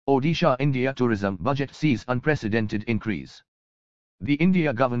Odisha India tourism budget sees unprecedented increase. The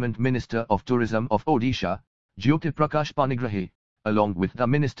India Government Minister of Tourism of Odisha, Jyoti Prakash Panigrahi, along with the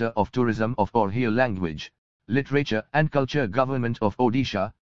Minister of Tourism of Oriya Language, Literature and Culture Government of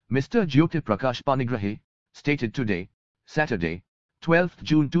Odisha, Mr. Jyoti Prakash Panigrahi, stated today, Saturday, 12th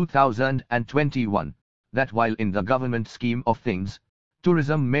June 2021, that while in the government scheme of things,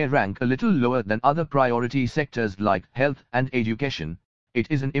 tourism may rank a little lower than other priority sectors like health and education, it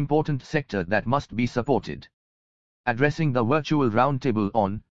is an important sector that must be supported. Addressing the virtual roundtable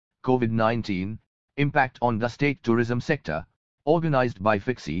on COVID-19 impact on the state tourism sector, organized by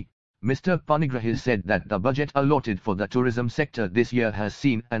FICCI, Mr. Panigrahi said that the budget allotted for the tourism sector this year has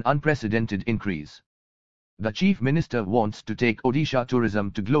seen an unprecedented increase. The Chief Minister wants to take Odisha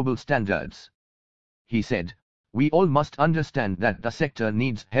tourism to global standards. He said, "We all must understand that the sector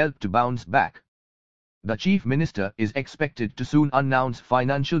needs help to bounce back." The Chief Minister is expected to soon announce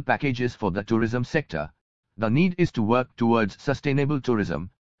financial packages for the tourism sector. The need is to work towards sustainable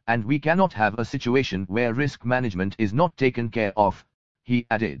tourism, and we cannot have a situation where risk management is not taken care of, he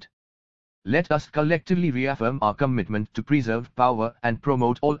added. Let us collectively reaffirm our commitment to preserve power and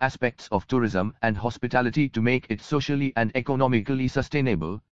promote all aspects of tourism and hospitality to make it socially and economically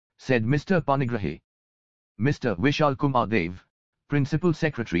sustainable, said Mr. Panigrahi. Mr. Vishal Kumar Dev, Principal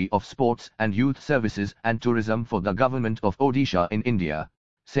Secretary of Sports and Youth Services and Tourism for the Government of Odisha in India,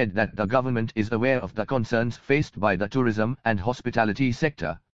 said that the government is aware of the concerns faced by the tourism and hospitality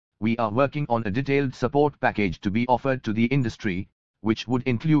sector. We are working on a detailed support package to be offered to the industry, which would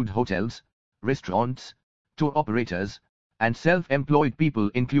include hotels, restaurants, tour operators, and self-employed people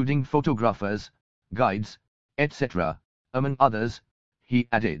including photographers, guides, etc., among others, he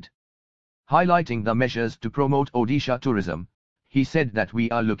added. Highlighting the measures to promote Odisha tourism, he said that we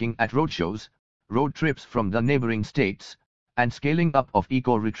are looking at roadshows, road trips from the neighboring states, and scaling up of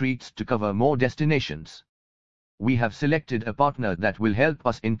eco-retreats to cover more destinations. We have selected a partner that will help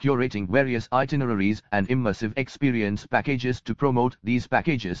us in curating various itineraries and immersive experience packages to promote these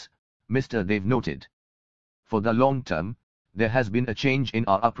packages, Mr. Dev noted. For the long term, there has been a change in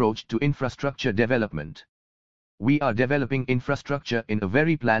our approach to infrastructure development. We are developing infrastructure in a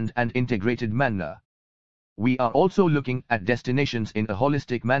very planned and integrated manner. We are also looking at destinations in a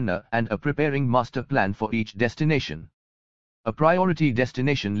holistic manner and are preparing master plan for each destination. A priority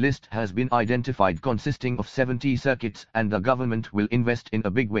destination list has been identified consisting of 70 circuits and the government will invest in a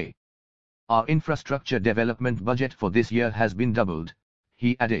big way. Our infrastructure development budget for this year has been doubled,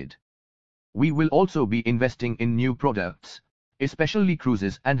 he added. We will also be investing in new products, especially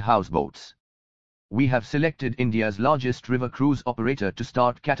cruises and houseboats. We have selected India's largest river cruise operator to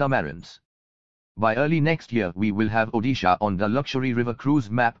start catamarans. By early next year we will have Odisha on the luxury river cruise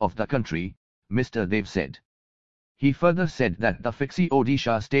map of the country, Mr. Dev said. He further said that the FICCI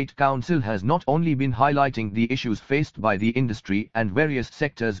Odisha State Council has not only been highlighting the issues faced by the industry and various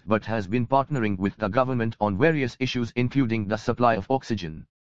sectors but has been partnering with the government on various issues including the supply of oxygen.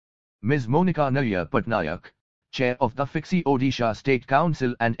 Ms. Monica Nayyar Patnaik, Chair of the FICCI Odisha State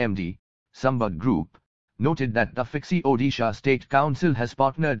Council and MD, Sambad Group, noted that the FICCI Odisha State Council has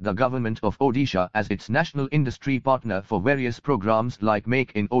partnered the Government of Odisha as its national industry partner for various programs like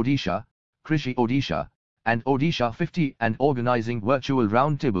Make in Odisha, Krishi Odisha, and Odisha 50 and organizing virtual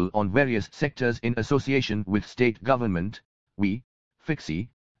roundtable on various sectors in association with state government. We, FICCI,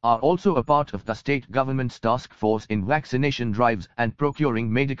 are also a part of the state government's task force in vaccination drives and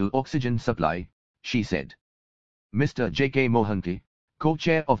procuring medical oxygen supply, she said. Mr. J.K. Mohanty,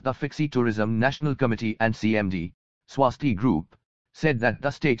 co-chair of the FICCI Tourism National Committee and CMD, Swasti Group, said that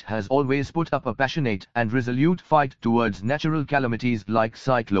the state has always put up a passionate and resolute fight towards natural calamities like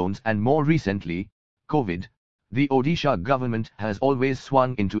cyclones and more recently, COVID. The Odisha government has always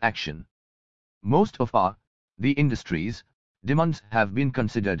swung into action. Most of the industry's demands have been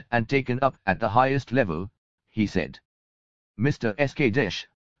considered and taken up at the highest level, he said. Mr. S.K. Desh,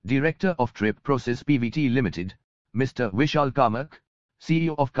 Director of Trip Process PVT Limited, Mr. Vishal Kamak,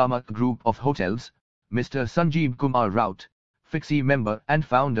 CEO of Kamak Group of Hotels, Mr. Sanjeev Kumar Raut, FICCI member and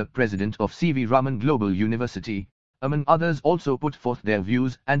founder president of C.V. Raman Global University, among others also put forth their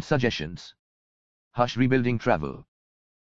views and suggestions. Hush Rebuilding Travel.